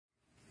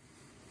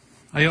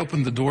I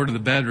opened the door to the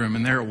bedroom,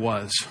 and there it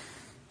was,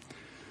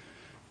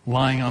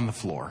 lying on the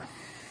floor.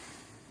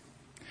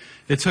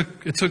 It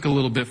took a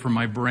little bit for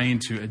my brain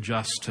to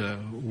adjust to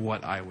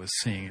what I was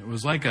seeing. It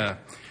was like a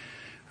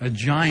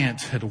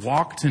giant had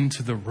walked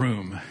into the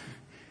room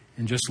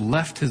and just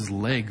left his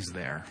legs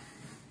there.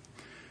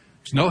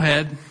 There's no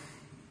head,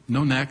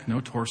 no neck,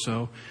 no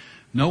torso,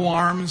 no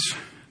arms,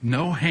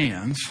 no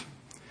hands.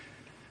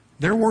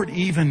 There weren't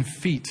even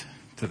feet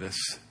to this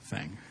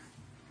thing.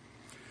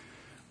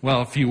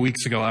 Well, a few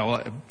weeks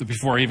ago,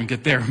 before I even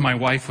get there, my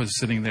wife was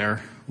sitting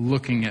there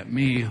looking at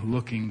me,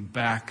 looking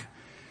back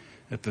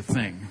at the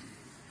thing.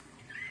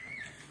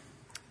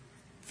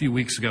 A few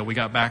weeks ago, we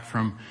got back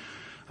from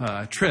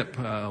a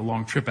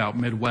long trip out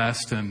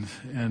Midwest, and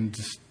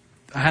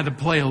I had to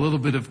play a little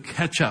bit of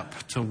catch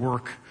up to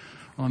work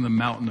on the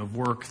mountain of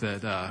work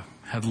that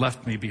had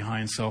left me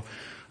behind. So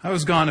I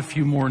was gone a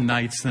few more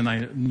nights than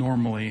I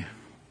normally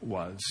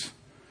was.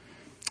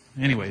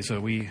 Anyway, so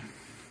we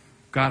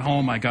got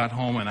home,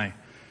 and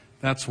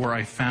that's where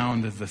I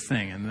found the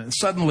thing. And then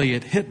suddenly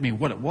it hit me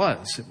what it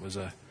was. It was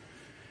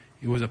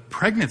a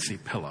pregnancy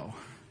pillow,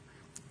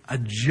 a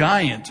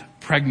giant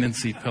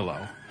pregnancy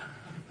pillow,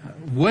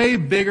 way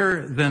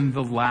bigger than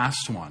the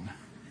last one.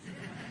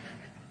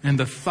 And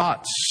the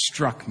thought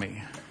struck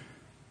me.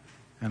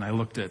 And I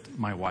looked at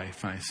my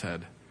wife and I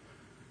said,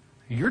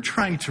 "You're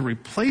trying to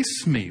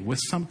replace me with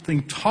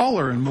something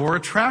taller and more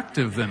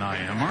attractive than I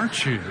am,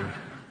 aren't you?"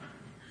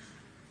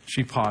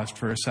 She paused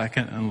for a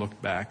second and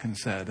looked back and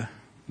said,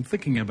 "I'm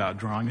thinking about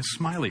drawing a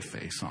smiley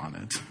face on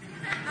it."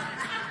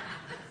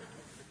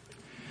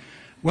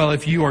 Well,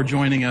 if you are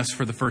joining us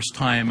for the first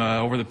time,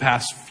 over the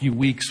past few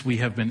weeks, we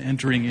have been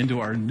entering into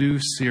our new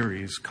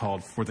series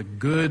called For the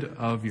Good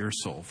of Your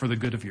Soul, For the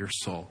Good of Your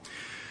Soul,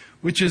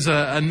 which is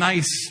a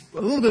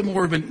little bit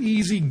more of an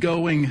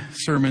easygoing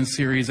sermon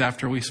series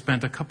after we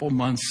spent a couple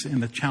months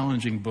in the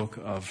challenging book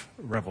of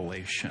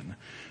Revelation,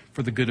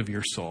 For the Good of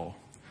Your Soul.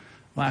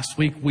 Last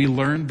week, we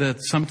learned that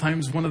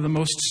sometimes one of the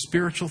most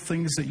spiritual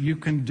things that you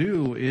can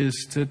do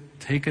is to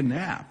take a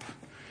nap.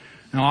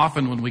 Now,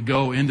 often when we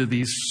go into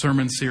these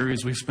sermon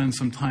series, we spend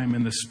some time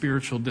in the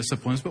spiritual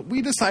disciplines, but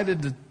we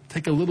decided to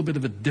take a little bit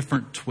of a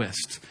different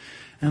twist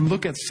and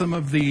look at some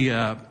of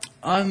the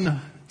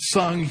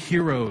unsung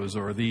heroes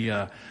or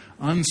the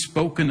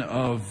unspoken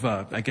of,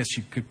 I guess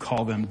you could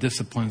call them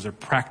disciplines or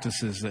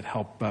practices that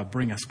help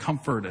bring us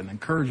comfort and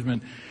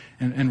encouragement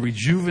and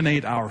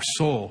rejuvenate our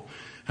soul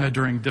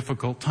during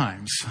difficult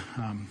times.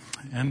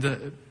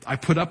 I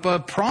put up a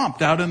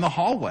prompt out in the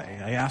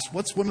hallway. I asked,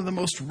 what's one of the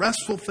most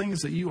restful things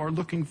that you are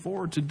looking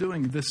forward to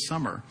doing this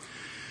summer?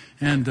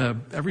 And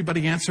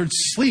everybody answered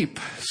sleep.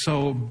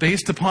 So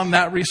based upon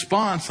that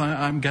response,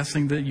 I'm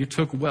guessing that you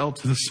took well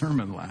to the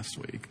sermon last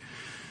week.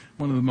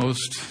 One of the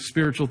most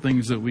spiritual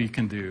things that we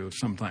can do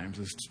sometimes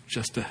is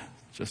just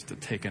to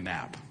take a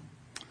nap.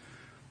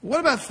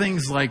 What about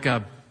things like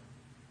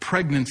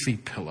pregnancy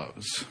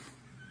pillows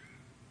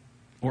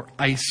or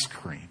ice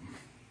cream?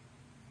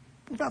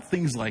 What about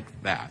things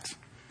like that?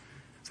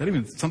 Is that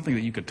even something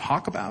that you could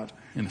talk about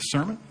in a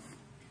sermon?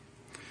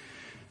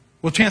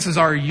 Well, chances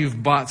are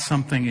you've bought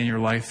something in your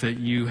life that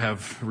you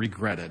have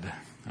regretted.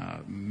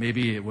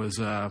 Maybe it was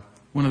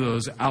one of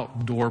those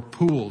outdoor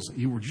pools that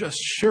you were just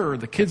sure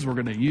the kids were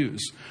going to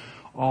use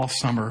all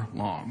summer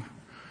long.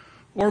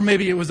 Or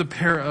maybe it was a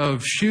pair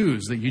of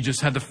shoes that you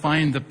just had to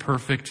find the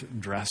perfect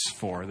dress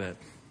for that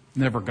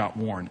never got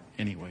worn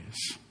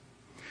anyways.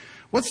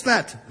 What's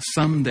that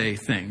someday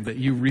thing that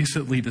you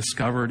recently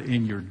discovered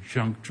in your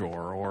junk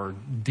drawer or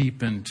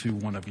deep into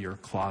one of your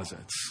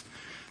closets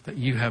that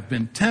you have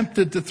been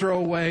tempted to throw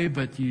away,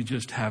 but you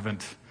just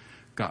haven't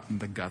gotten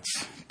the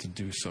guts to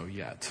do so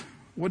yet?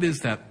 What is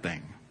that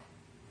thing?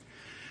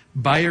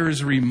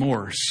 Buyer's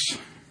remorse,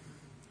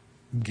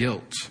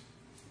 guilt.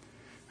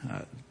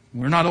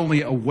 We're not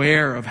only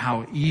aware of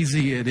how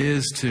easy it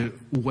is to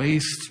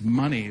waste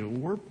money,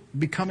 we're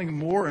becoming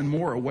more and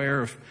more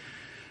aware of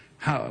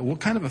what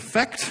kind of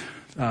effect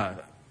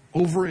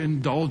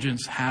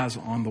overindulgence has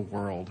on the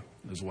world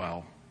as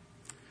well.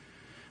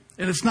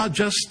 And it's not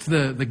just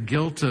the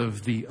guilt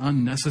of the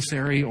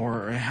unnecessary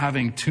or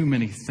having too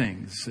many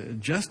things.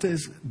 Just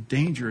as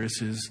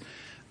dangerous is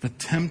the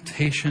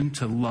temptation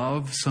to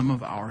love some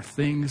of our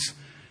things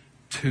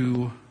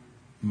too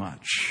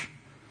much.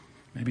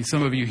 Maybe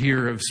some of you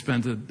here have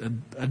spent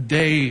a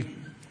day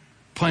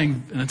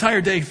playing, an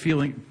entire day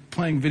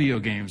playing video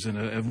games and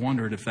have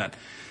wondered if that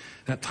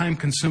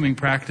time-consuming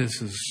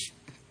practice is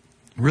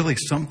really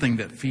something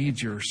that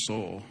feeds your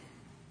soul.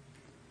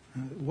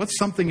 What's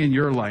something in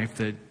your life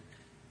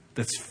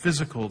that's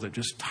physical, that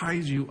just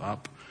ties you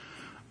up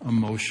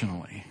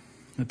emotionally?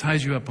 That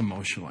ties you up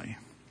emotionally.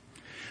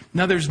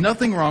 Now, there's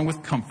nothing wrong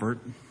with comfort,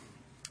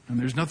 and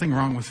there's nothing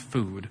wrong with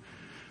food,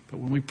 but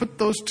when we put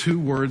those two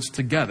words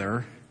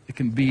together, it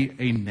can be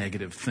a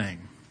negative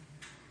thing.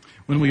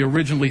 When we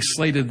originally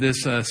slated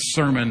this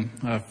sermon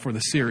for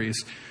the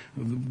series,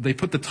 they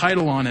put the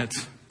title on it,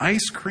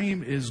 "Ice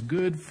Cream is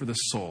Good for the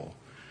Soul."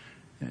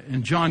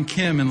 And John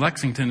Kim in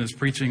Lexington is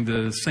preaching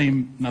the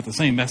same, not the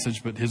same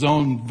message, but his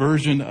own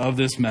version of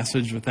this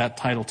message with that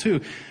title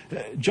too.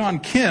 John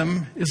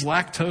Kim is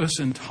lactose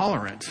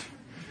intolerant.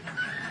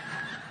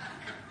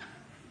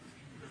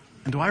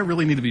 And do I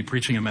really need to be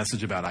preaching a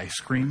message about ice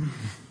cream?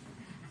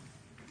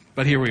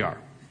 But here we are.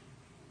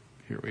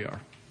 Here we are.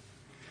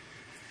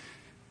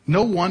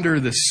 No wonder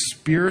the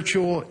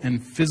spiritual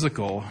and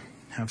physical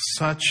have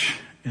such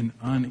an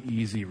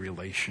uneasy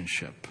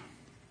relationship.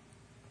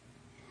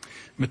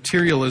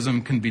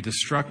 Materialism can be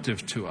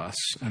destructive to us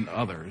and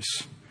others,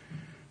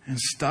 and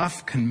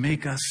stuff can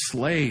make us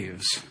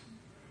slaves.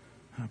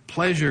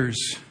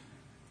 Pleasures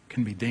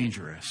can be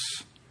dangerous.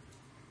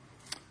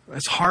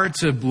 It's hard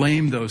to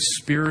blame those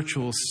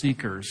spiritual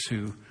seekers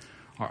who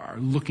are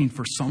looking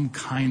for some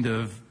kind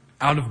of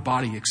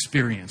out-of-body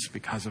experience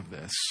because of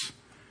this.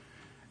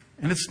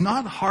 And it's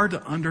not hard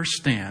to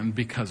understand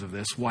because of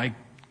this why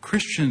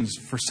Christians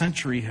for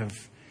centuries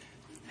have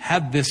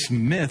had this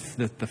myth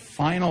that the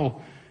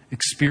final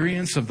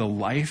experience of the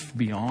life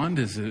beyond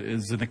is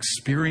an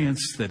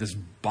experience that is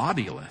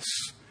bodiless,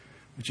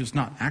 which is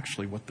not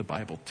actually what the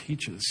Bible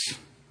teaches,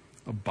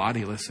 a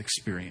bodiless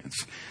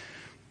experience.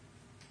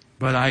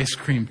 But ice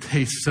cream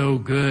tastes so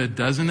good,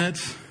 doesn't it?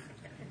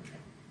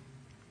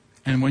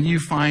 And when you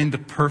find the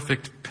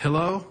perfect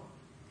pillow,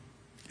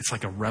 it's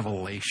like a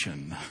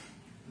revelation.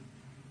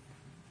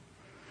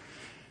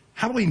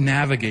 How do we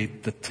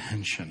navigate the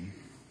tension?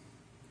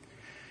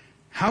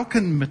 How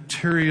can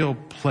material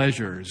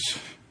pleasures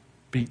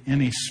be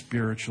any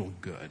spiritual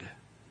good?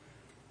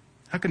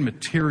 How can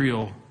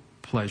material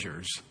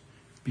pleasures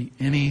be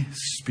any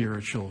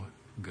spiritual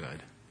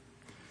good?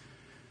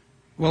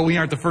 Well, we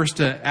aren't the first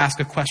to ask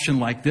a question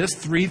like this.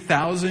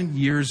 3,000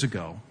 years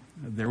ago,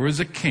 there was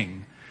a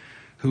king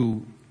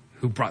who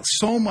brought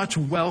so much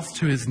wealth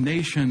to his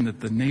nation that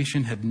the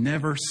nation had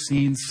never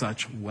seen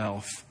such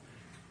wealth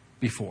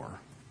before.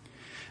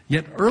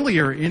 Yet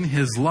earlier in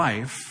his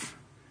life,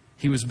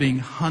 he was being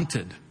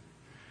hunted,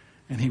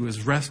 and he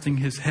was resting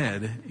his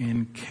head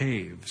in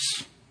caves.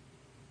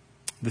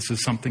 This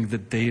is something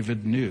that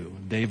David knew.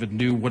 David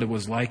knew what it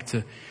was like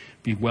to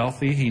be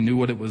wealthy. He knew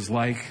what it was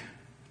like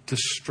to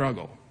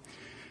struggle.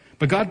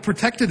 But God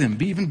protected him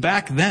even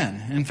back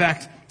then. In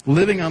fact,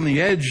 living on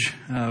the edge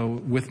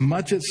with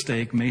much at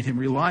stake made him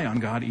rely on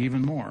God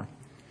even more.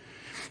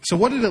 So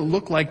what did it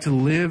look like to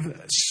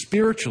live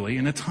spiritually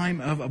in a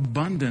time of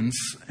abundance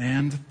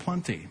and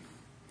plenty?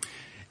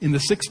 In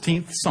the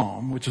 16th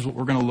Psalm, which is what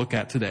we're going to look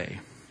at today,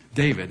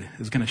 David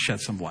is going to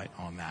shed some light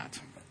on that.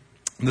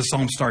 The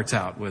psalm starts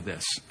out with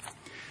this.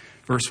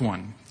 Verse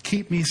 1,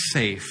 "Keep me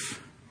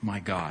safe, my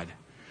God,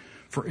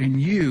 for in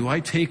you I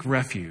take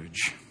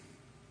refuge.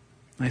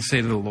 I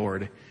say to the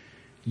Lord,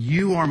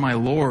 you are my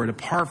Lord.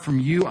 Apart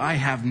from you, I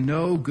have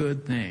no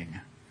good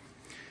thing.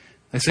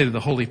 I say to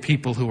the holy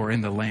people who are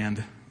in the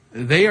land,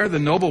 they are the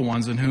noble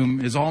ones in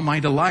whom is all my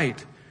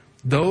delight.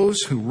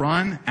 Those who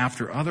run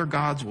after other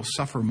gods will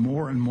suffer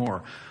more and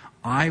more.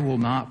 I will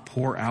not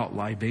pour out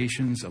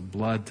libations of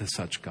blood to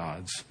such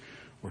gods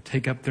or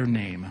take up their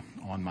name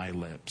on my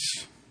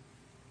lips.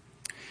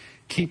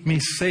 Keep me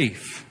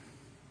safe,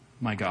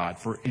 my God,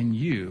 for in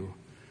you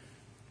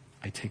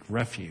I take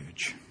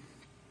refuge."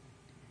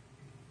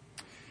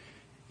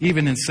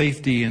 Even in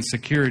safety and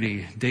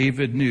security,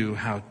 David knew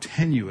how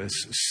tenuous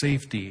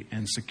safety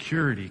and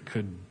security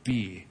could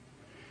be.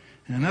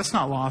 And that's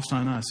not lost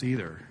on us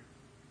either.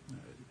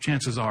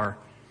 Chances are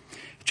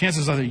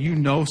that you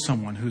know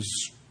someone whose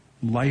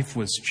life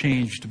was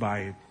changed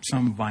by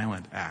some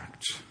violent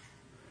act.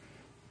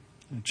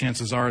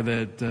 Chances are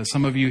that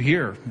some of you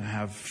here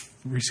have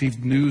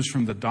received news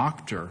from the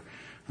doctor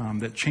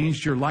that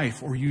changed your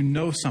life, or you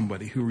know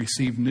somebody who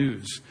received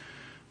news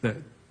that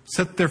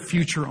set their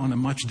future on a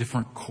much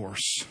different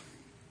course.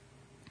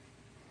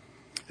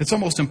 It's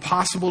almost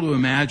impossible to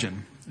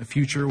imagine a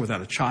future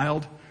without a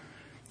child,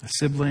 a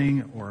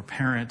sibling, or a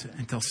parent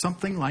until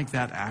something like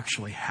that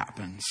actually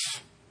happens.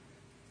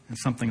 And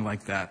something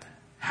like that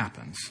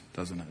happens,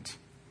 doesn't it?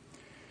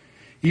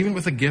 Even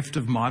with the gift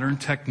of modern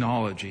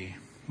technology,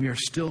 we are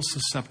still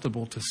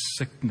susceptible to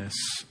sickness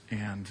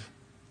and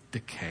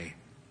decay.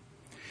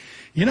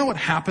 You know what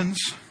happens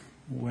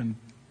when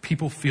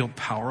people feel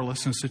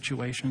powerless in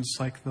situations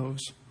like those?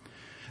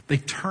 They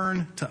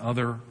turn to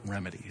other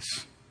remedies.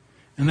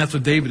 And that's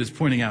what David is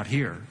pointing out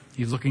here.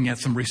 He's looking at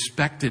some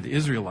respected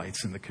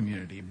Israelites in the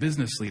community,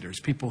 business leaders,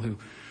 people who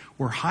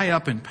were high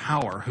up in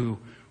power, who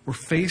were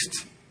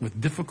faced with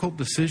difficult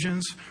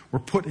decisions, were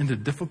put into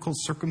difficult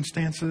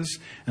circumstances,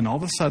 and all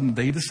of a sudden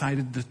they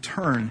decided to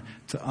turn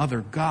to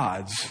other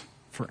gods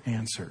for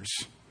answers.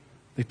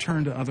 They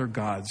turned to other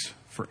gods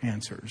for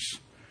answers.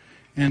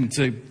 And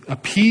to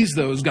appease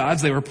those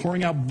gods, they were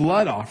pouring out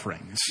blood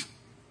offerings.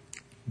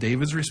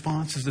 David's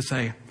response is to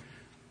say,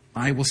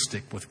 I will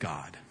stick with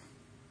God.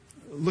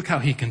 Look how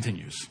he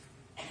continues.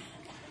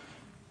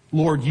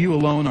 Lord, you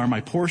alone are my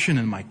portion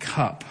and my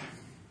cup.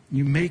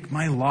 You make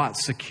my lot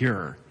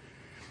secure.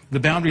 The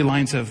boundary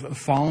lines have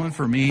fallen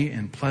for me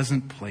in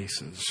pleasant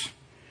places.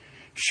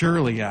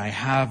 Surely I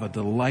have a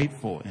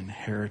delightful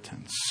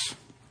inheritance.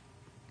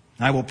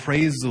 I will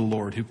praise the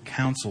Lord who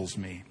counsels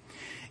me.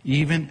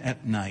 Even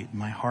at night,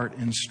 my heart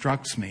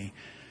instructs me.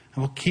 I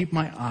will keep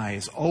my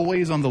eyes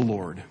always on the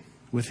Lord.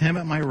 With him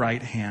at my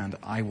right hand,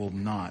 I will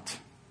not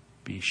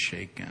be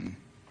shaken.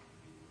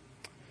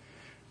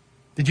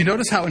 Did you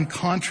notice how in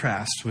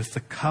contrast with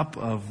the cup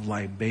of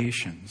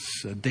libations,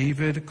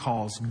 David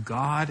calls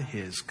God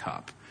his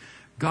cup?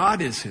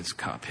 God is his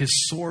cup, his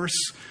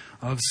source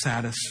of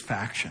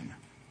satisfaction.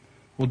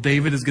 Well,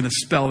 David is going to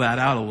spell that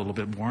out a little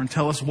bit more and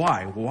tell us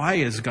why. Why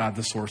is God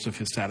the source of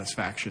his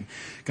satisfaction?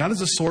 God is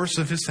the source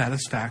of his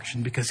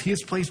satisfaction because he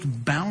has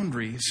placed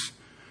boundaries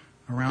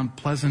around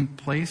pleasant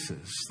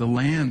places. The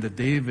land that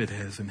David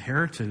has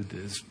inherited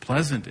is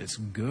pleasant, it's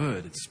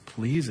good, it's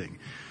pleasing.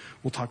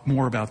 We'll talk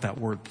more about that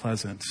word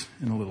pleasant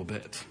in a little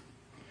bit.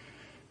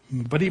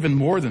 But even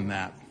more than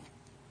that,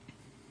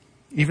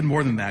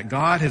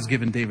 God has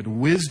given David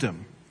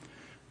wisdom,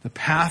 the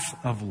path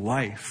of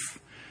life,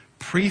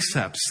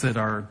 precepts that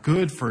are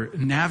good for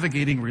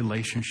navigating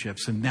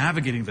relationships and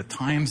navigating the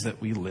times that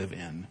we live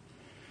in.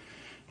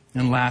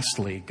 And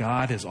lastly,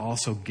 God has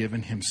also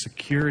given him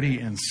security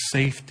and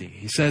safety.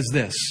 He says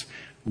this,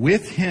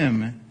 with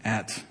him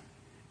at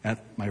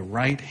my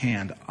right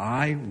hand,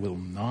 I will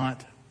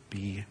not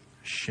be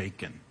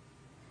shaken.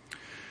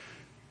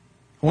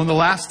 Well, in the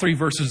last 3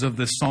 verses of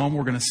this psalm,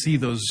 we're going to see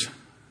those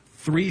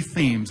 3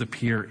 themes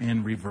appear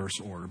in reverse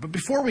order. But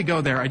before we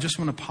go there, I just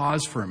want to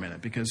pause for a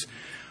minute because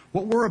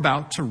what we're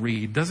about to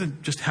read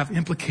doesn't just have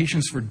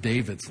implications for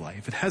David's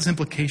life. It has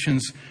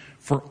implications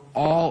for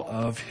all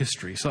of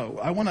history. So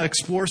I want to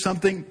explore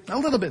something a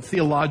little bit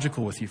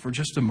theological with you for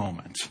just a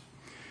moment.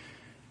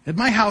 At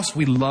my house,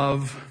 we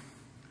love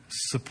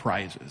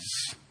surprises.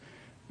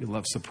 We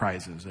love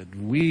surprises.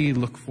 And we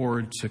look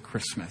forward to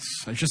Christmas.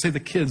 I should say the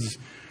kids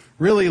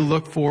really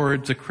look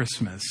forward to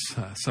Christmas.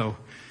 So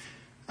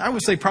I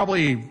would say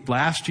probably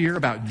last year,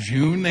 about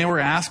June, they were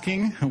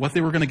asking what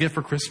they were going to get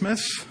for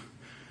Christmas.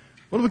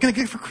 What are we going to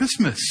get for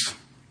Christmas?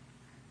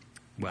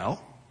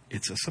 Well,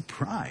 it's a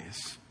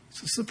surprise.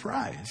 It's a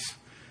surprise.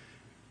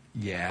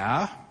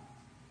 Yeah,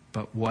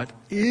 but what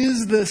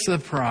is the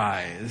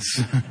surprise?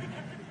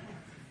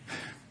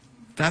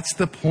 That's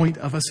the point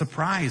of a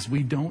surprise.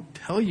 We don't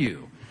tell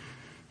you.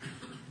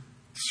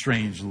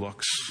 Strange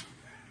looks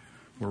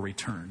were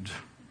returned.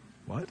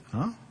 What?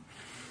 Huh?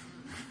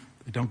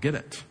 They don't get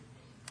it.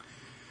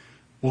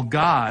 Well,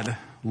 God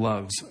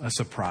loves a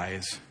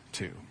surprise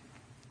too.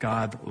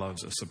 God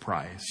loves a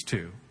surprise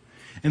too.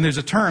 And there's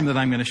a term that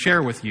I'm going to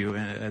share with you,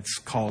 and it's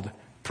called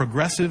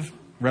progressive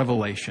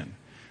revelation.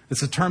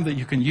 It's a term that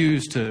you can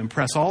use to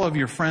impress all of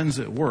your friends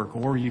at work,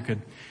 or you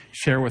could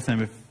share with them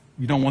if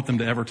you don't want them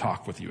to ever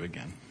talk with you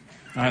again.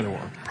 Either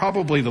or.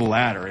 Probably the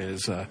latter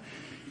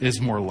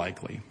is more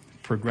likely.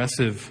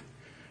 Progressive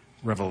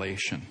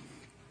revelation.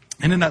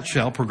 In a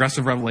nutshell,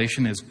 progressive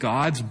revelation is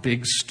God's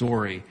big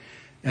story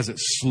as it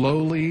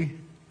slowly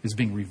is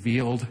being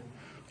revealed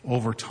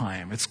over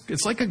time.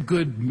 It's like a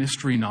good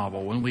mystery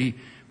novel when we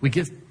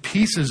get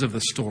pieces of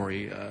the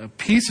story,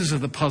 pieces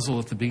of the puzzle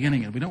at the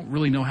beginning, and we don't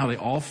really know how they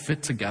all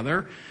fit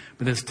together.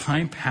 But as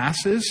time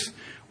passes,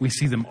 we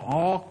see them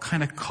all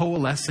kind of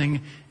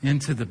coalescing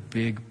into the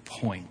big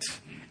point.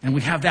 And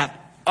we have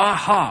that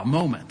aha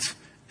moment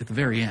at the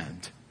very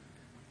end.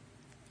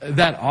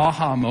 That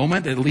aha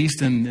moment, at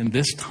least in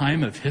this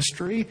time of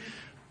history,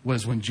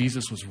 was when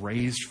Jesus was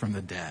raised from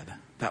the dead.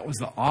 That was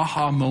the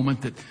aha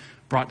moment that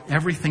brought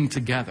everything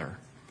together.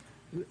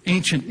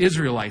 Ancient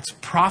Israelites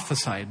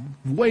prophesied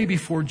way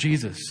before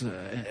Jesus.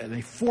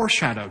 They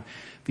foreshadowed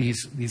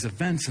these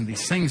events and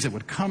these things that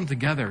would come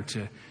together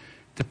to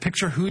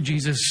picture who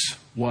Jesus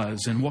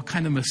was and what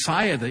kind of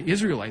Messiah the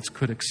Israelites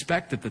could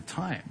expect at the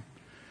time.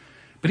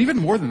 But even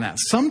more than that,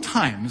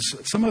 sometimes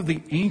some of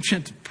the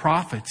ancient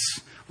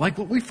prophets, like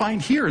what we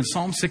find here in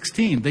Psalm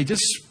 16, they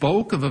just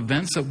spoke of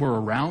events that were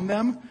around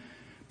them,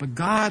 but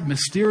God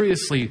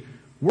mysteriously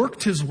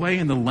worked his way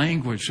in the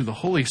language through the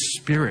Holy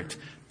Spirit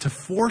to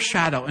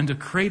foreshadow and to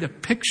create a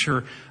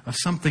picture of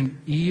something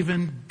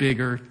even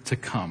bigger to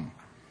come.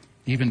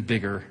 Even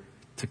bigger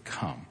to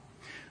come.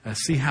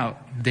 See how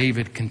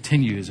David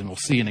continues, and we'll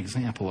see an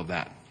example of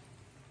that.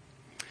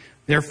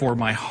 Therefore,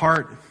 my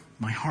heart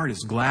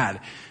is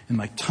glad, and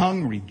my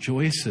tongue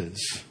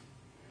rejoices.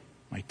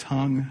 My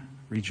tongue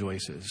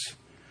rejoices.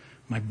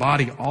 My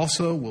body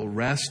also will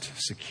rest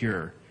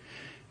secure,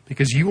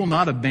 because you will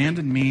not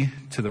abandon me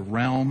to the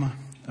realm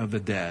of the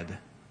dead,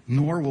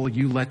 nor will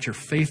you let your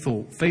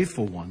faithful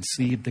one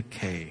see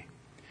decay.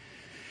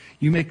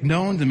 You make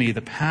known to me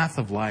the path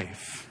of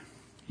life.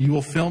 You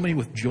will fill me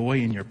with joy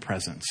in your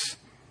presence,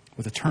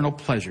 with eternal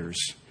pleasures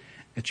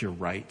at your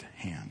right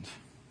hand.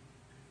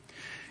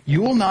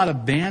 You will not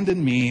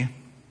abandon me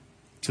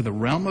to the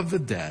realm of the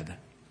dead,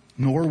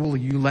 nor will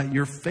you let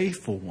your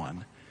faithful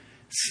one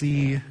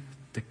see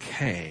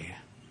decay.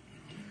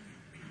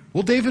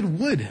 Well, David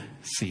would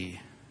see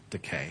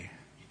decay.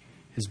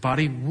 His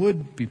body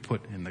would be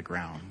put in the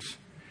ground.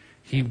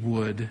 He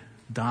would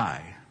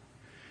die.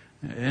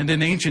 And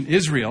in ancient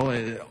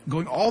Israel,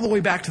 going all the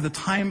way back to the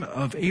time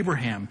of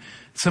Abraham,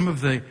 some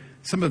of the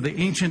some of the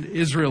ancient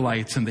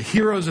Israelites and the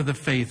heroes of the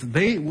faith,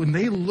 when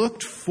they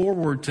looked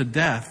forward to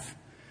death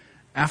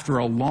after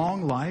a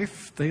long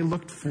life, they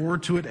looked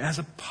forward to it as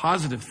a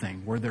positive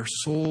thing where their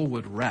soul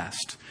would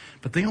rest.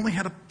 But they only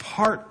had a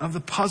part of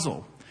the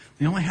puzzle.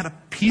 They only had a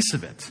piece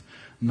of it.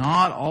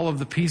 Not all of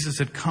the pieces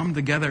had come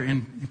together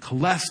and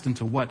coalesced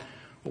into what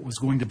was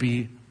going to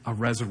be a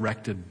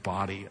resurrected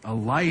body, a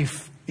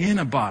life in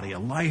a body, a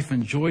life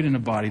enjoyed in a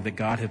body that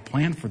God had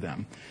planned for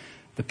them.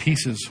 The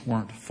pieces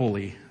weren't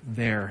fully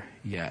there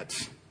yet.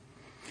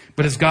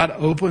 But as God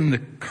opened the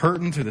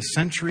curtain through the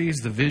centuries,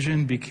 the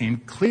vision became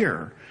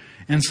clear.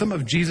 And some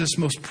of Jesus'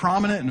 most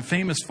prominent and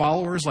famous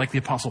followers, like the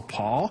Apostle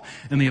Paul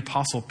and the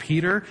Apostle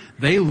Peter,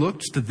 they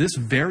looked to this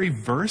very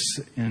verse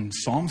in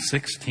Psalm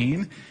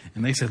 16,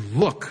 and they said,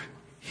 look,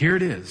 here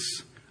it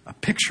is, a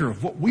picture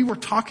of what we were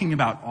talking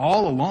about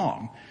all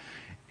along.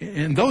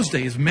 In those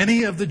days,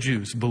 many of the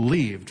Jews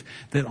believed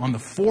that on the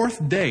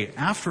fourth day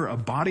after a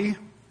body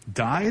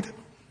died,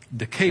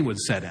 decay would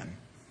set in.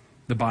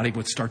 The body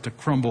would start to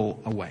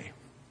crumble away.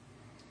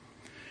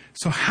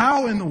 So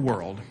how in the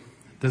world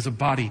does a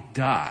body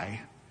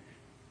die?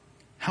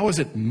 How is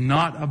it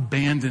not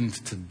abandoned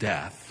to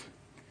death?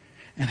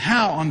 And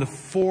how on the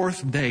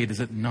fourth day does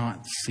it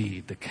not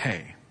see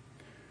decay?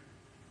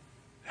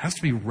 It has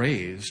to be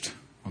raised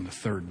on the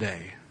third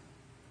day.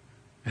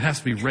 It has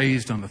to be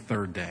raised on the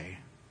third day.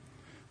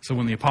 So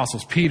when the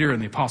Apostles Peter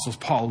and the Apostles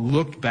Paul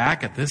looked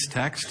back at this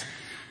text,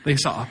 they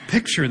saw a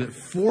picture that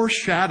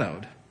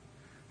foreshadowed,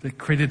 that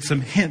created some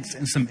hints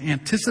and some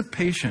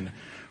anticipation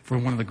for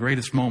one of the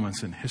greatest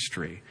moments in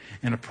history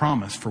and a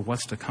promise for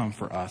what's to come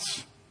for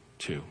us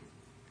too.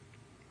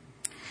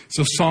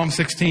 So Psalm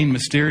 16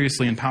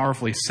 mysteriously and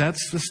powerfully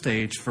sets the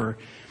stage for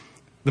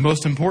the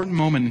most important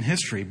moment in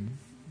history.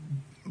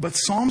 But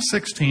Psalm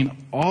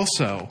 16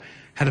 also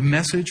had a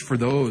message for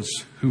those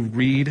who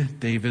read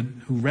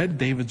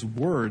David's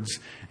words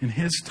in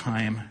his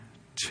time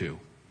too.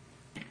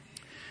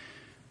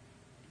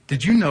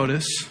 Did you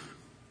notice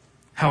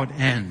how it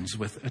ends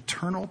with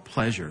eternal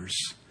pleasures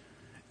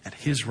at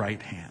his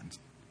right hand?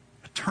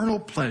 Eternal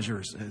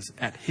pleasures is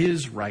at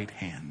his right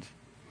hand.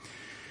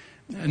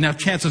 Now,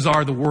 chances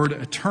are the word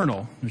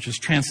eternal, which is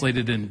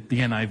translated in the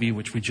NIV,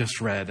 which we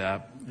just read,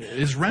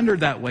 is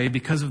rendered that way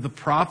because of the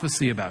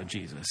prophecy about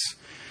Jesus.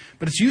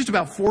 But it's used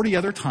about 40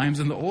 other times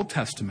in the Old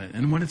Testament.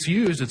 And when it's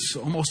used, it's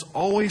almost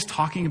always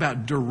talking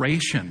about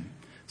duration,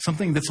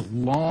 something that's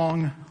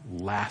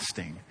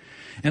long-lasting.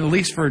 And at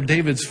least for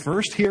David's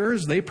first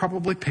hearers, they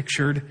probably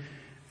pictured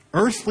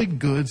earthly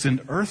goods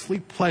and earthly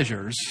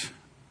pleasures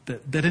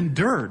that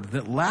endured,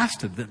 that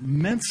lasted, that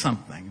meant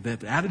something,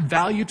 that added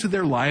value to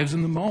their lives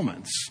in the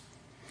moments.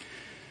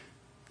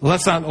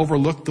 Let's not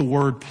overlook the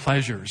word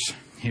pleasures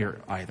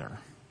here either.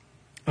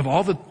 Of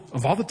all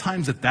the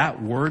times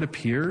that word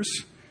appears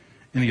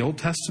in the Old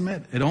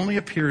Testament, it only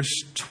appears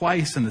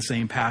twice in the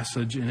same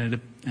passage,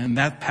 and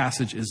that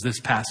passage is this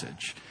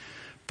passage.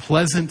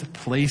 Pleasant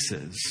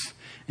places.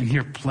 And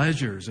here,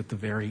 pleasures at the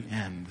very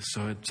end.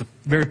 So it's a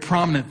very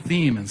prominent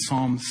theme in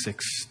Psalm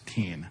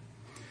 16.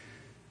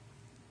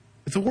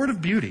 It's a word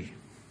of beauty.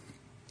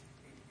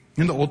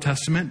 In the Old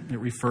Testament, it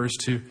refers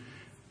to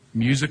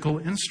musical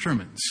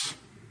instruments.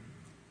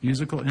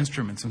 Musical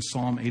instruments in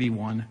Psalm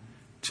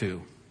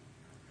 81:2.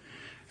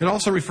 It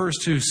also refers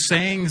to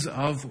sayings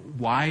of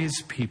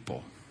wise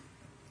people.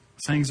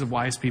 Sayings of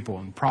wise people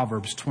in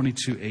Proverbs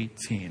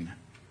 22:18.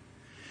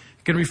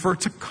 It can refer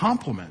to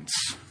compliments.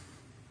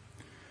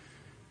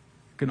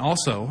 It can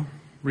also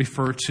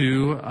refer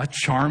to a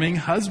charming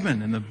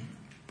husband. In the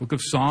book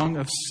of Song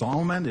of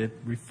Solomon, it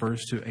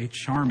refers to a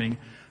charming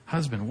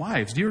husband.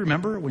 Wives, do you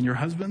remember when your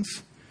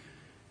husbands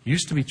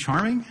used to be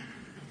charming?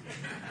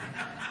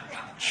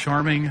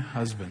 Charming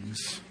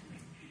husbands.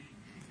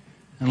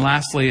 And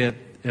lastly,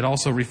 it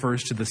also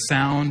refers to the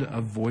sound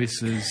of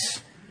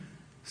voices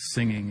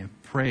singing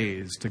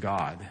praise to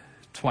God.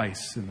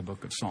 Twice in the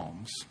book of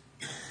Psalms.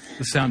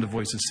 The sound of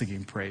voices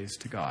singing praise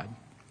to God.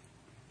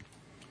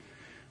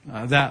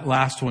 That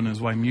last one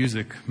is why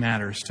music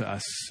matters to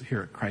us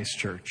here at Christ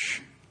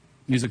Church.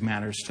 Music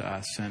matters to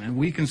us. And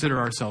we consider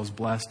ourselves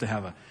blessed to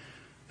have a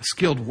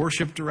skilled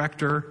worship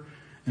director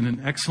and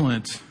an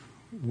excellent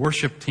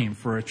worship team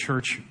for a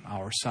church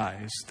our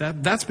size.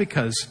 That's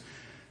because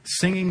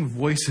singing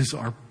voices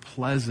are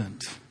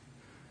pleasant.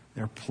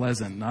 They're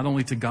pleasant, not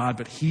only to God,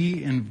 but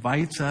He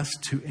invites us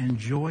to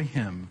enjoy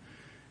Him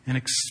and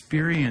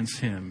experience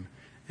Him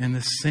in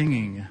the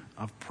singing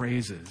of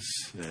praises.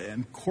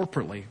 And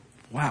corporately,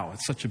 wow,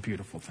 it's such a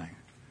beautiful thing.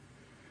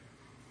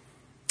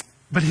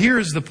 But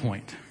here's the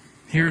point.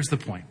 Here's the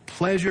point.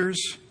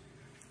 Pleasures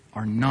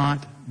are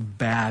not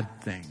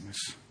bad things.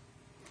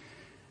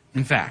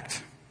 In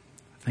fact,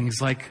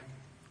 things like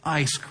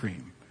ice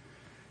cream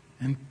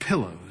and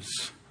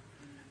pillows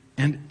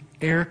and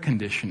air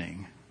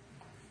conditioning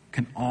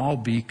can all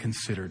be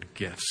considered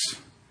gifts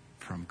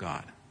from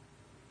God.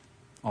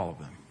 All of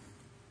them.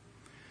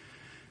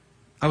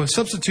 I was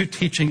substitute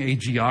teaching a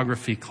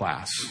geography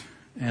class,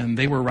 and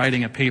they were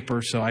writing a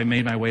paper, so I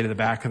made my way to the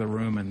back of the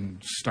room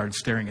and started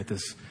staring at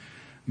this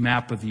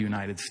map of the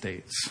United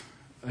States.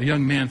 A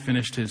young man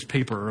finished his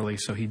paper early,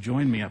 so he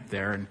joined me up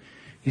there, and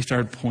he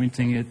started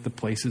pointing at the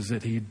places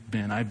that he'd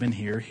been. I've been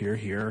here, here,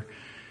 here.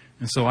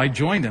 And so I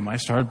joined him. I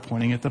started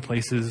pointing at the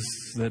places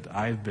that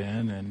I've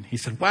been, and he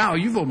said, wow,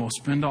 you've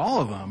almost been to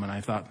all of them. And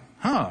I thought,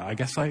 I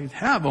guess I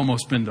have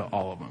almost been to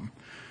all of them.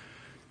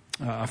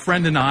 A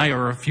friend and I,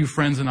 or a few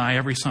friends and I,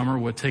 every summer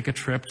would take a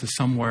trip to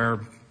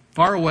somewhere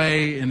far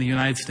away in the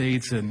United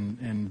States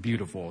and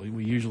beautiful.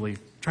 We usually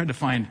tried to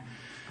find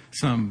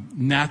some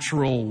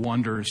natural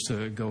wonders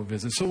to go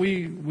visit. So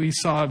we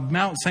saw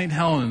Mount St.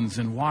 Helens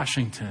in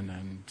Washington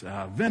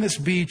and Venice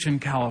Beach in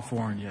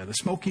California, the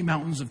Smoky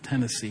Mountains of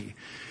Tennessee.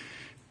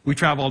 We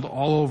traveled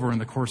all over in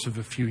the course of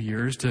a few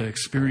years to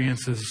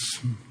experience as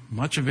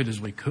much of it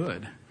as we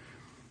could.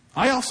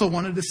 I also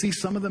wanted to see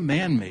some of the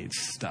man-made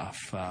stuff.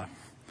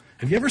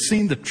 Have you ever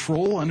seen the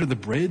troll under the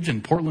bridge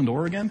in Portland,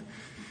 Oregon?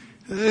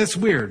 It's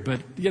weird,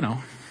 but,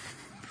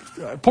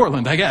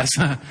 Portland, I guess.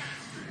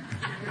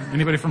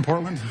 Anybody from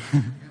Portland?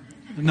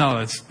 No,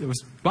 it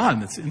was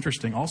fun. It's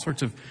interesting. All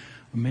sorts of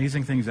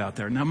amazing things out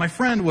there. Now, my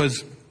friend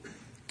was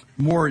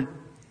more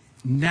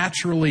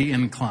naturally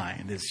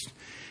inclined.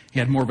 He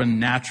had more of a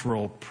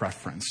natural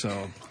preference.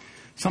 So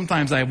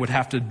sometimes I would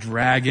have to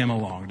drag him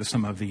along to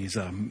some of these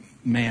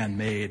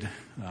man-made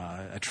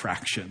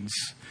attractions.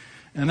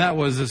 And that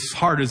was as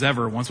hard as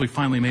ever once we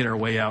finally made our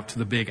way out to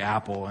the Big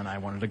Apple, and I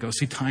wanted to go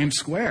see Times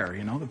Square,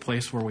 the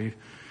place where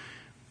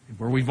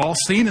we've all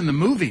seen in the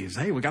movies.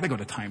 Hey, we got to go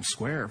to Times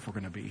Square if we're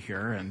going to be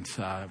here. And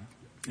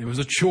it was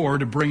a chore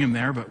to bring him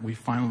there, but we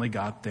finally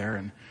got there,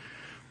 and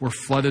we're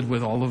flooded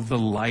with all of the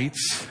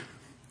lights.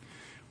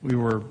 We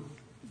were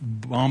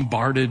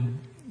bombarded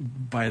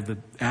by the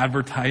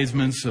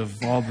advertisements of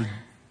all the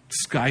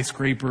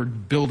skyscraper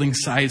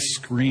building-sized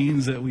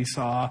screens that we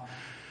saw.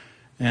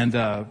 And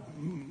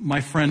my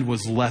friend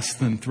was less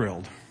than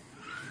thrilled,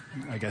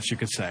 I guess you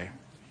could say.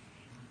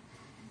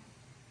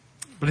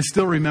 But I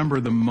still remember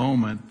the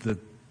moment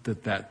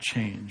that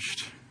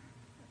changed.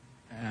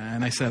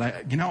 And I said,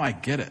 I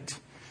get it.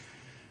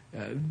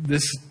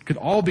 This could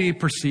all be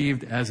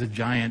perceived as a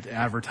giant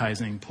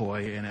advertising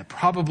ploy, and it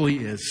probably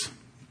is.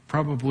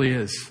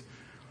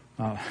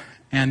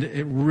 And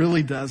it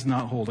really does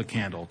not hold a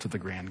candle to the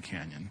Grand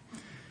Canyon.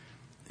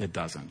 It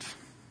doesn't.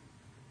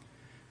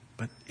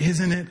 But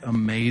isn't it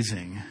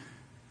amazing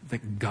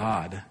that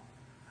God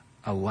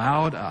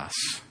allowed us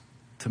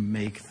to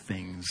make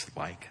things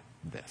like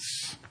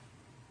this?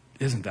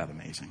 Isn't that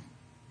amazing?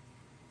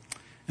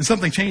 And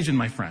something changed in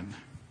my friend.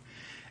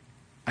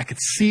 I could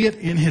see it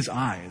in his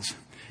eyes.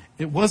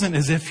 It wasn't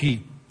as if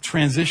he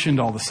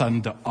transitioned all of a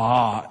sudden to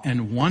awe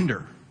and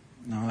wonder.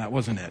 No, that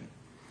wasn't it.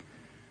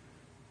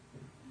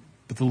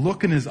 But the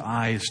look in his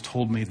eyes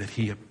told me that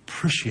he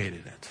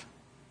appreciated it.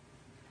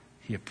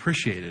 He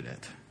appreciated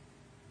it.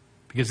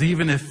 Because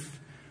even if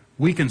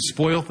we can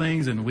spoil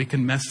things and we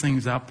can mess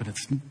things up and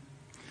it's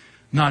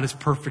not as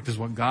perfect as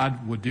what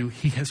God would do,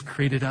 He has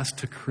created us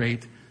to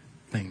create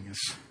things.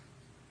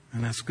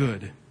 And that's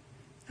good.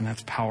 And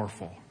that's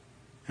powerful.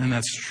 And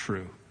that's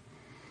true.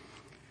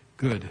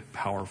 Good,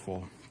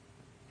 powerful,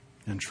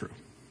 and true.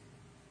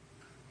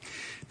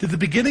 Did the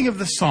beginning of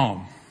the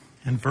psalm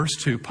in verse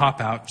 2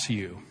 pop out to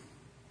you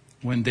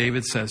when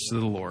David says to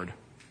the Lord,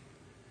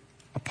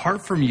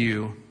 "Apart from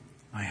you,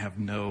 I have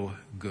no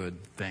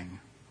good thing"?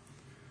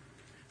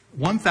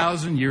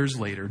 1,000 years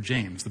later,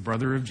 James, the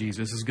brother of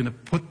Jesus, is going to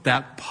put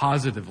that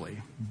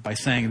positively by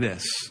saying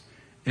this: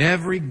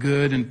 every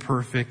good and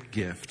perfect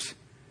gift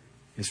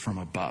is from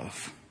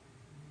above.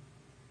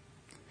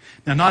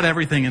 Now, not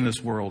everything in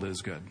this world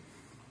is good.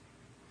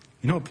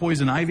 You know what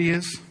poison ivy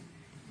is?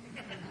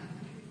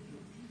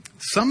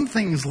 Some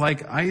things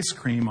like ice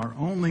cream are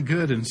only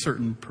good in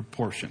certain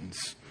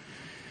proportions.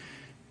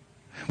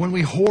 When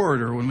we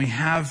hoard or when we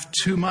have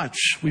too much,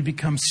 we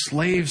become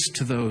slaves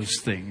to those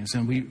things,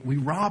 and we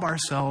rob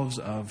ourselves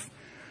of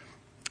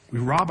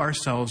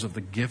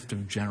the gift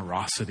of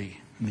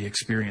generosity and the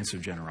experience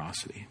of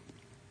generosity.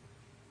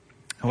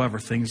 However,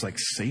 things like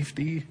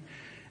safety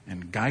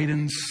and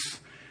guidance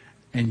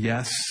and,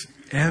 yes,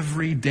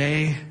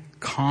 everyday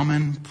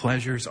common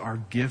pleasures are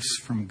gifts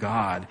from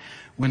God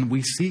when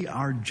we see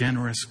our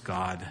generous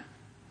God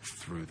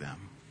through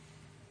them.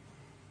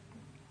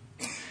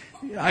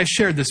 I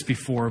shared this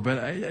before, but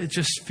it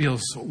just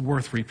feels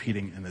worth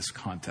repeating in this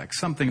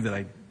context. Something that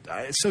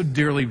I so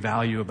dearly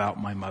value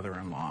about my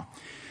mother-in-law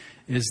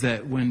is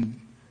that when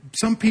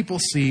some people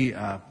see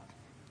a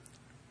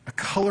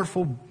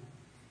colorful,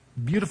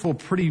 beautiful,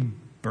 pretty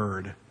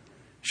bird,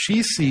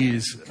 she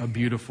sees a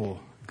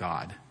beautiful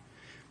God.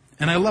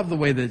 And I love the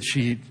way that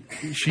she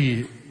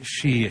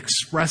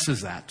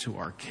expresses that to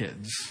our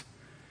kids.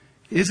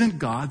 Isn't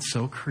God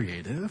so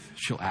creative?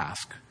 She'll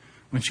ask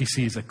when she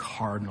sees a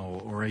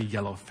cardinal or a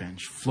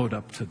yellowfinch float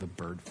up to the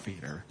bird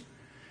feeder.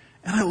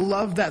 And I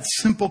love that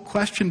simple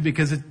question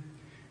because it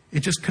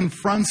just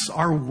confronts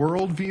our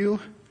worldview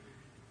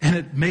and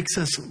it makes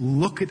us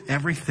look at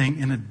everything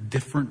in a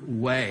different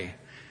way.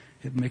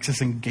 It makes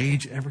us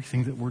engage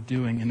everything that we're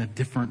doing in a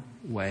different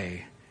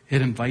way.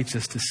 It invites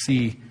us to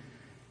see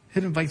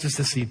It invites us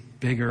to see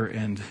bigger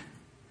and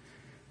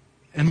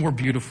more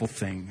beautiful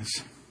things.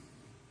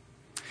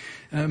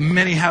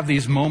 Many have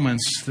these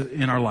moments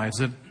in our lives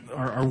that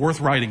are worth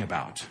writing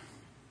about.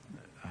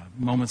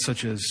 Moments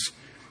such as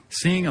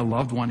seeing a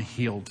loved one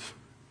healed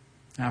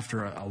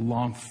after a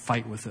long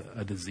fight with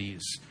a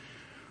disease,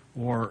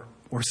 or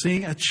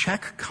seeing a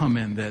check come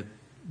in that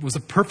was a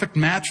perfect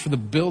match for the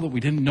bill that we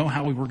didn't know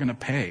how we were going to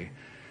pay,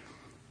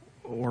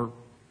 or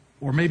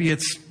maybe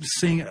it's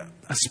seeing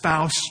a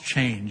spouse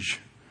change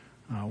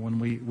when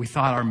we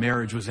thought our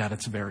marriage was at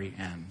its very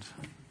end.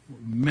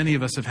 Many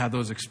of us have had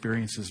those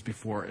experiences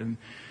before, and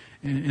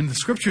in the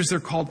scriptures they're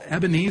called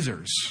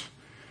Ebenezers,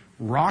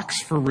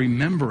 rocks for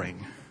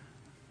remembering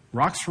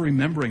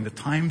the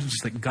times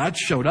that God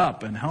showed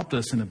up and helped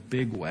us in a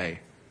big way.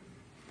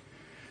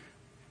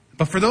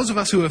 But for those of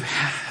us who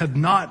have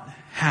not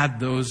had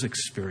those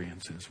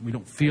experiences, we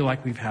don't feel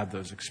like we've had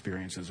those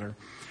experiences, or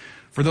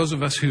for those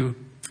of us who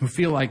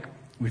feel like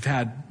we've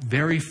had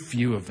very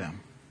few of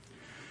them,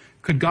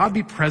 could God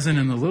be present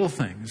in the little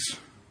things,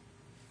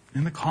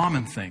 in the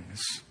common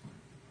things,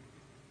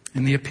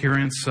 in the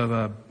appearance of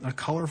a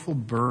colorful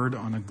bird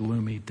on a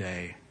gloomy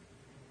day,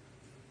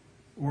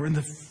 or in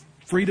the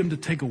freedom to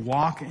take a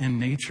walk in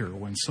nature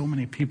when so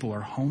many people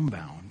are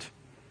homebound,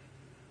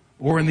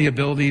 or in the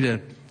ability to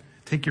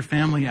take your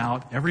family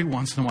out every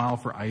once in a while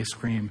for ice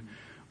cream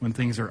when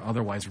things are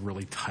otherwise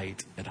really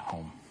tight at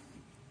home?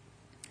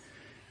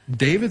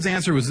 David's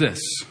answer was this: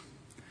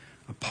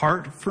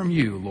 apart from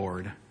you,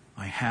 Lord,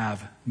 I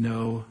have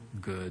no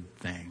good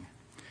thing.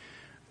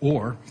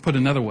 Or, put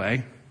another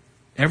way,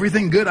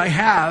 everything good I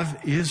have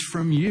is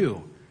from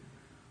you.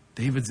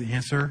 David's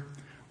answer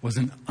was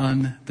an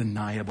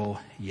undeniable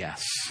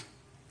yes.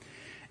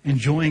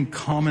 Enjoying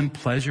common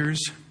pleasures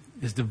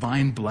as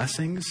divine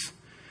blessings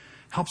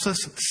helps us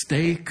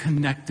stay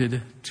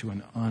connected to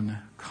an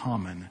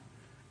uncommon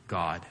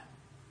God.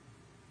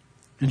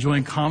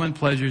 Enjoying common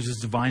pleasures as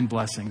divine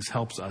blessings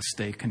helps us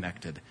stay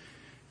connected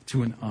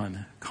to an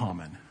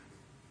uncommon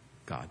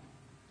God.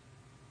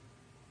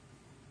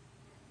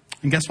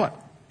 And guess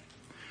what?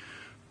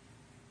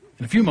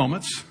 In a few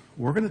moments,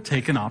 we're going to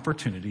take an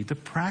opportunity to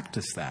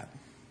practice that.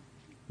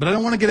 But I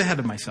don't want to get ahead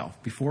of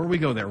myself. Before we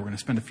go there, we're going to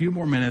spend a few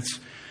more minutes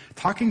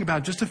talking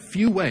about just a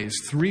few ways,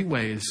 3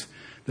 ways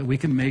that we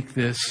can make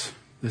this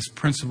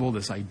principle,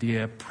 this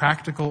idea,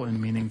 practical and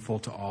meaningful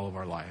to all of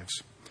our lives.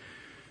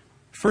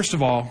 First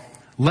of all,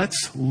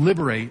 let's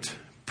liberate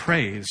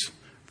praise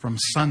from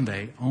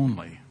Sunday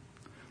only.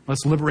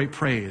 Let's liberate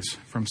praise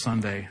from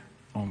Sunday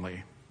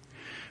only.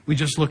 We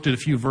just looked at a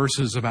few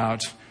verses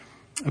about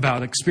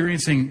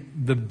experiencing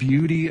the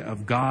beauty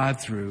of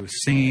God through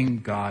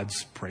singing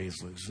God's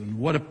praises. And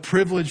what a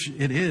privilege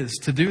it is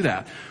to do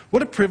that.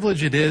 What a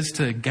privilege it is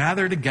to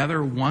gather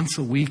together once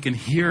a week and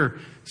hear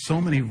so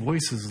many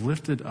voices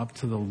lifted up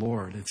to the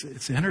Lord.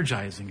 It's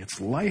energizing. It's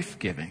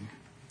life-giving.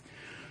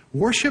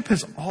 Worship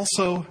has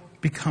also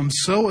become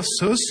so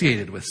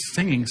associated with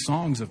singing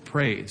songs of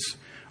praise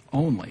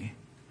only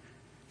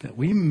that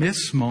we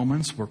miss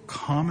moments where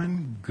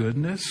common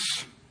goodness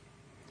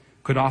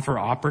could offer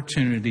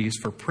opportunities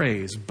for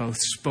praise, both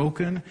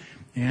spoken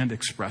and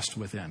expressed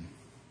within.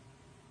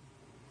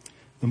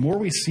 The more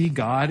we see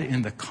God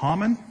in the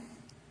common,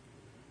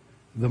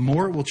 the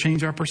more it will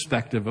change our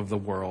perspective of the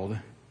world,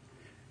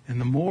 and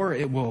the more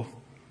it'll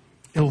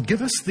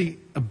give us the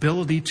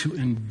ability to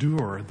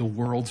endure the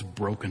world's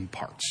broken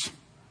parts.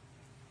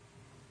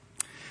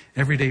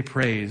 Everyday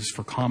praise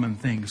for common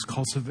things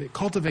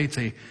cultivates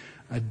a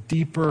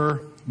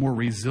deeper, more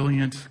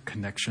resilient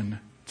connection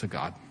to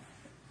God.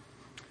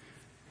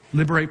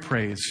 Liberate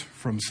praise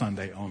from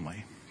Sunday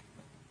only.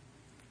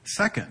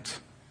 Second,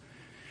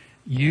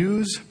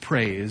 use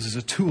praise as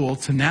a tool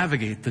to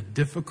navigate the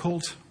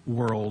difficult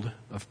world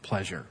of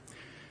pleasure.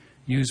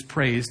 Use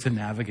praise to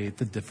navigate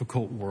the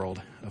difficult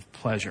world of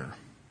pleasure.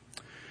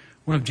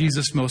 One of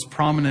Jesus' most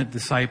prominent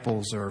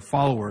disciples or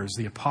followers,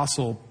 the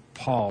Apostle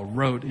Paul,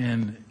 wrote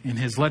in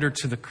his letter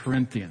to the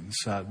Corinthians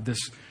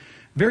this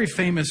very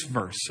famous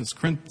verse. It's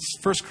 1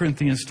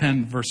 Corinthians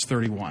 10, verse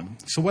 31.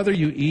 So whether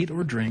you eat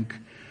or drink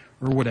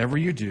or whatever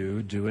you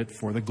do, do it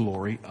for the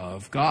glory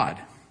of God.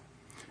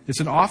 It's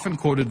an often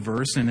quoted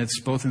verse, and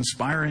it's both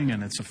inspiring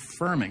and it's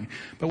affirming.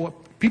 But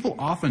what people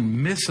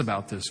often miss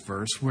about this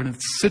verse, when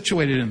it's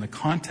situated in the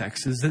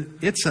context, is that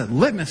it's a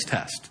litmus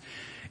test.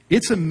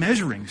 It's a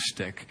measuring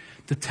stick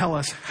to tell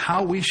us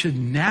how we should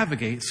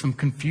navigate some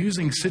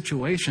confusing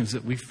situations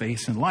that we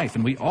face in life.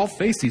 And we all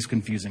face these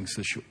confusing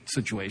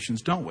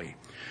situations, don't we?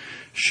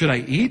 Should I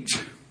eat?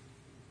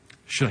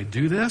 Should I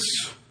do this?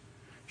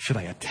 Should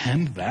I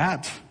attend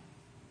that?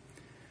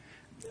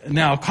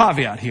 Now, a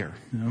caveat here,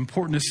 an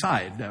important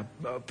aside.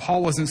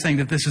 Paul wasn't saying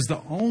that this is the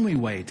only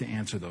way to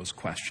answer those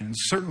questions.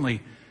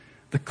 Certainly,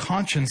 the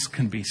conscience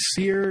can be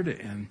seared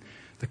and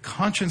the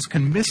conscience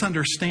can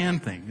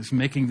misunderstand things,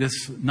 making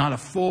this not a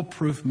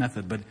foolproof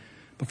method. But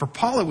for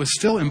Paul, it was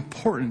still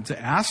important to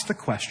ask the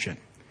question,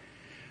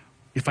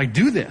 if I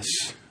do this,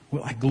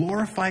 will I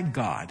glorify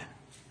God?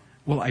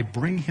 Will I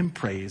bring him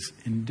praise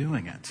in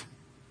doing it?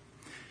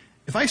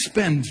 If I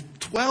spend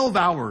 12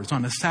 hours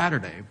on a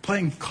Saturday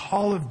playing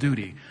Call of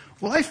Duty,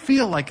 well, I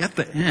feel like at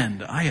the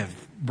end I have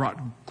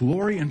brought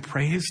glory and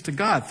praise to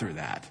God through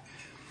that.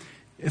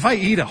 If I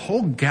eat a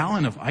whole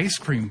gallon of ice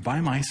cream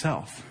by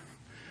myself,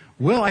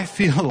 will I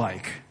feel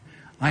like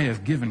I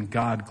have given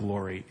God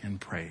glory and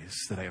praise,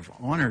 that I have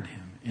honored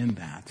him in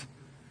that?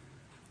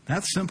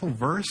 That simple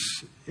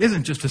verse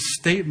isn't just a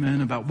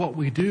statement about what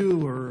we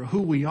do or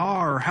who we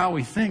are or how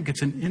we think.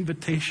 It's an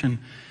invitation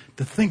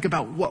to think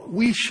about what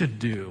we should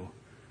do,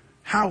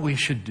 how we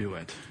should do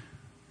it,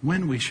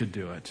 when we should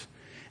do it,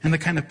 and the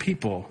kind of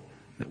people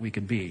that we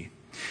could be.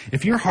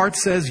 If your heart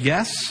says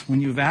yes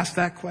when you've asked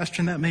that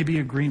question, that may be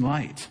a green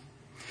light.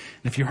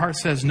 And if your heart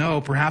says no,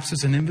 perhaps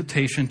it's an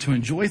invitation to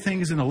enjoy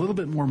things in a little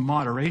bit more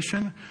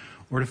moderation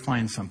or to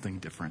find something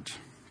different.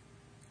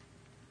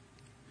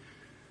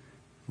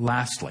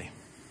 Lastly,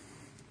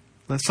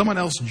 let someone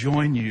else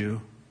join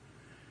you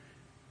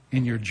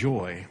in your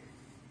joy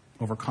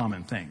over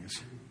common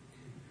things.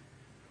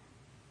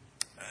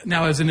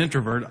 Now, as an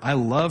introvert, I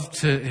love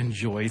to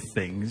enjoy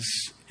things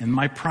in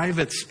my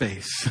private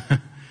space.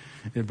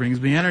 It brings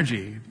me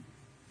energy.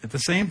 At the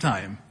same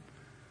time,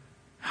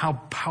 how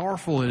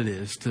powerful it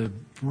is to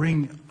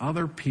bring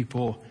other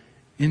people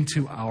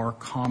into our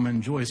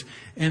common joys.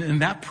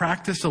 And that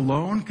practice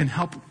alone can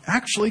help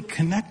actually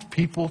connect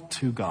people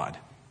to God.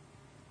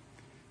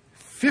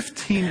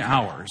 15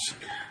 hours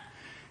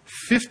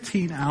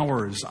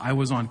I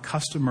was on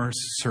customer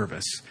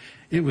service.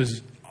 It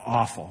was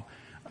awful.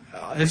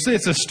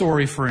 It's a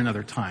story for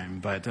another time,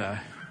 but a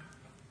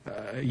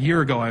year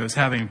ago I was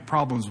having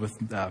problems with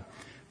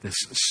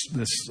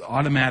this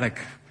automatic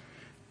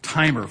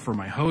timer for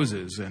my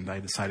hoses, and I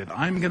decided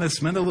I'm going to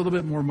spend a little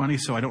bit more money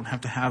so I don't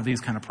have to have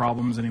these kind of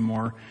problems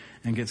anymore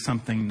and get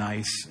something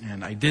nice.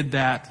 And I did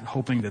that,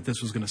 hoping that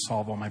this was going to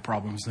solve all my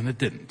problems, and it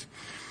didn't.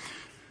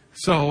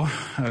 So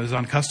I was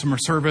on customer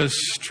service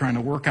trying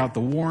to work out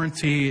the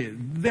warranty.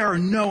 There are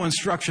no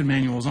instruction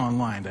manuals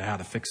online to how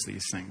to fix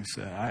these things.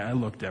 I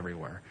looked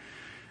everywhere.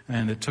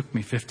 And it took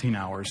me 15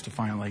 hours to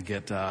finally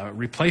get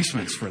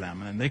replacements for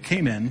them. And they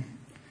came in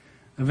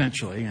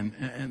eventually. And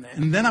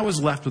then I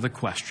was left with a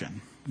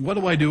question. What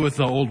do I do with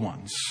the old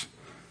ones?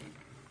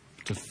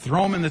 To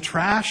throw them in the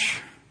trash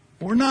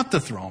or not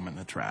to throw them in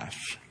the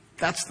trash?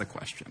 That's the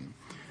question.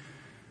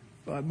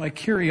 But my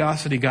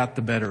curiosity got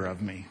the better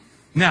of me.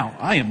 Now,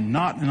 I am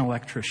not an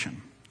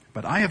electrician,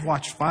 but I have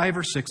watched 5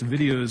 or 6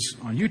 videos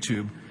on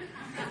YouTube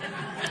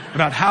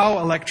about how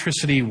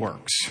electricity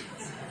works.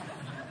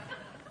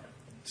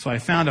 So I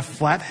found a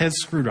flathead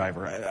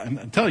screwdriver.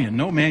 I'm telling you,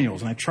 no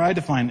manuals. And I tried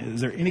to find,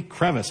 is there any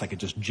crevice I could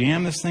just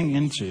jam this thing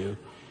into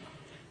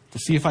to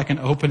see if I can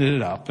open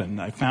it up? And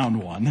I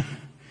found one.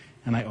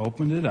 And I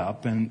opened it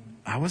up, and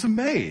I was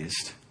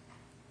amazed.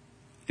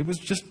 It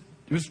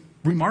was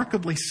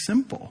remarkably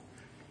simple.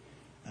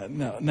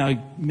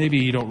 Now, maybe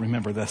you don't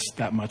remember this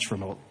that much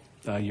from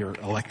your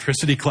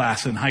electricity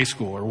class in high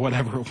school or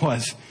whatever it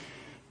was.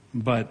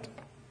 But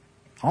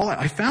all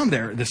I found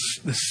there, this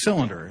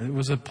cylinder, it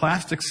was a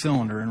plastic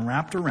cylinder, and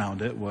wrapped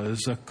around it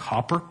was a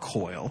copper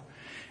coil.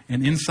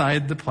 And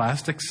inside the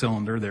plastic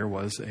cylinder, there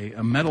was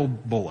a metal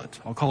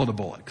bullet. I'll call it a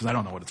bullet because I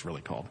don't know what it's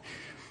really called.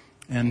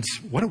 And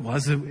what it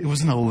was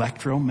an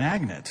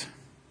electromagnet.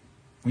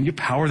 When you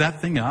power that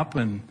thing up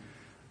and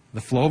the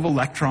flow of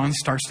electrons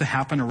starts to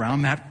happen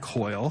around that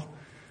coil,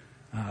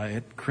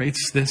 it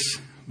creates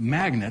this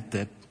magnet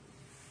that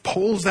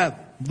pulls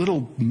that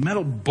little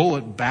metal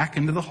bullet back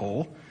into the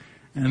hole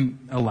and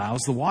allows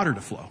the water to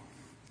flow.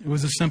 It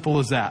was as simple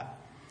as that.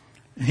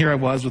 And here I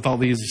was with all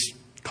these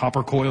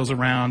copper coils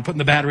around, putting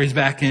the batteries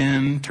back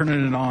in,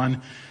 turning it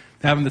on,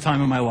 having the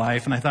time of my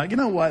life. And I thought, you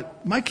know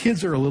what? My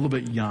kids are a little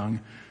bit young,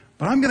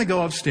 but I'm going to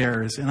go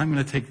upstairs and I'm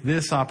going to take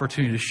this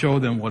opportunity to show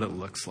them what it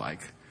looks like.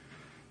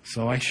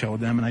 So I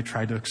showed them, and I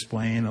tried to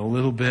explain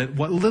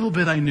what little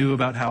bit I knew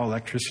about how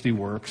electricity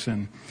works.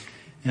 And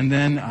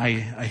then I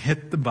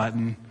hit the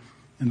button,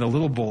 and the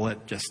little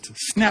bullet just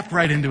snapped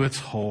right into its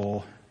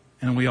hole,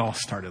 and we all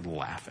started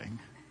laughing.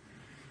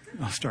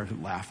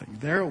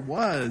 There it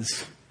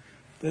was.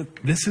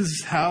 This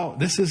is how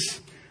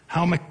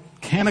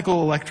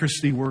mechanical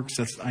electricity works.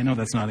 I know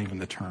that's not even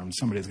the term.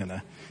 Somebody's going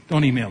to...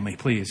 Don't email me,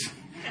 please.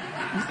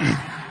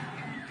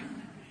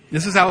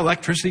 This is how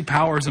electricity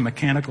powers a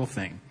mechanical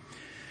thing.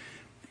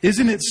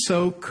 Isn't it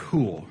so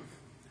cool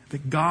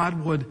that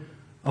God would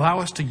allow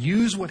us to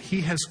use what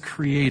He has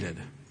created,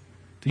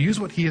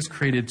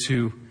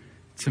 to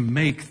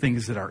make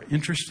things that are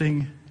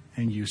interesting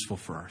and useful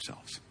for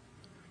ourselves?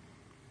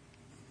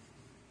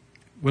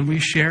 When we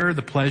share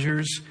the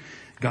pleasures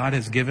God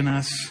has given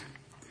us,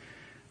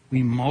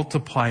 we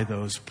multiply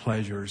those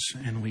pleasures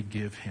and we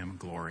give Him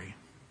glory.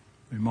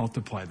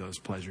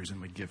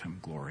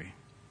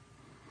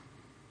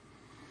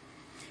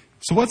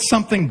 So what's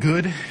something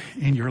good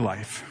in your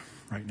life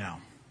right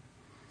now?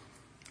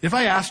 If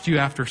I asked you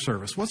after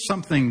service, what's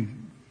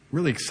something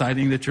really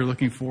exciting that you're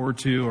looking forward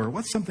to, or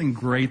what's something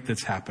great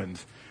that's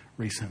happened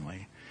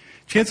recently?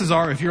 Chances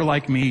are, if you're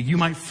like me, you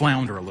might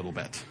flounder a little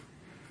bit.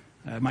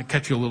 It might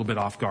catch you a little bit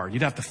off guard.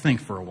 You'd have to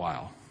think for a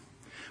while.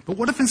 But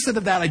what if instead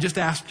of that, I just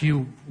asked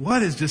you,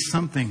 what is just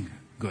something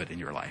good in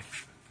your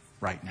life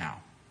right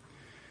now?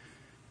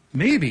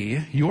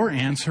 Maybe your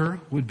answer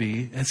would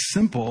be as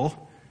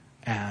simple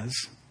as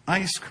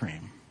ice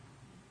cream.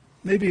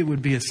 Maybe it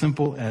would be as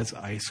simple as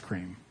ice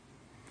cream.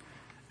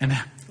 And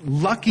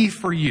lucky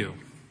for you,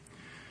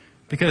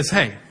 because,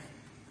 hey,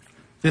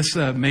 this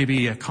may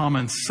be a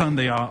common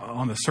Sunday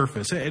on the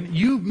surface, and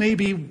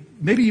maybe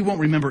you won't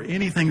remember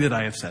anything that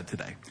I have said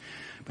today.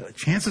 But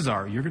chances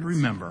are you're going to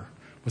remember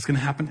what's going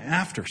to happen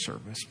after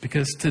service,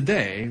 because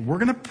today we're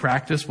going to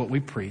practice what we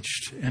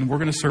preached, and we're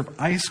going to serve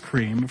ice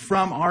cream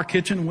from our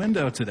kitchen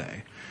window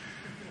today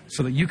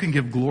so that you can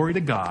give glory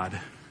to God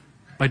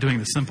by doing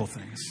the simple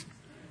things,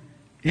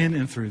 in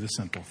and through the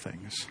simple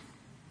things.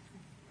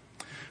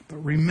 But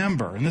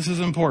remember, and this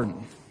is important,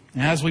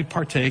 as we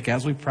partake,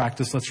 as we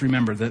practice, let's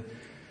remember that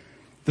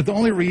the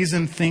only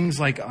reason things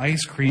like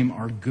ice cream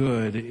are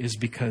good is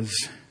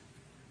because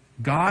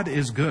God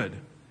is good,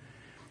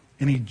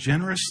 and He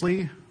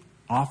generously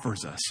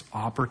offers us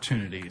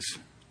opportunities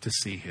to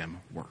see Him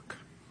work.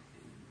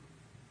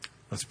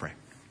 Let's pray.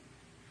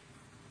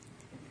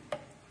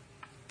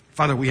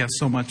 Father, we have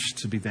so much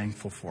to be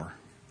thankful for.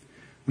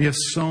 We have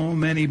so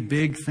many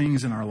big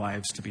things in our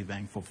lives to be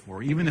thankful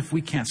for. Even if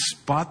we can't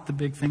spot the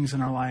big things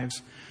in our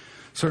lives,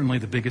 certainly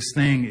the biggest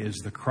thing is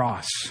the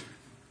cross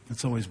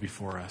that's always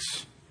before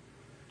us.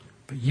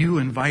 But you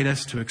invite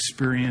us to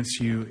experience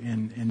you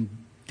in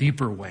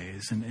deeper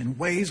ways and in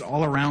ways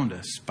all around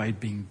us by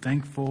being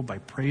thankful, by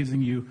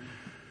praising you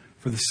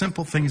for the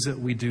simple things that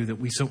we do that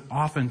we so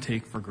often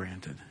take for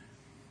granted.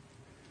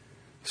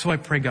 So I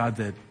pray, God,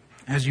 that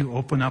as you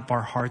open up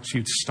our hearts,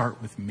 you'd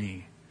start with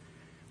me.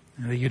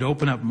 And that you'd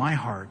open up my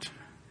heart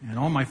and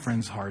all my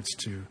friends' hearts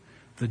to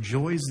the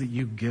joys that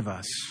you give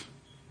us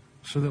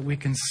so that we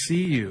can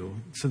see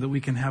you, so that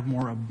we can have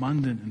more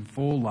abundant and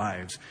full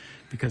lives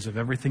because of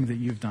everything that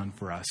you've done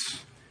for us.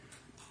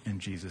 In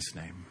Jesus'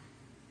 name,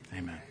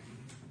 amen.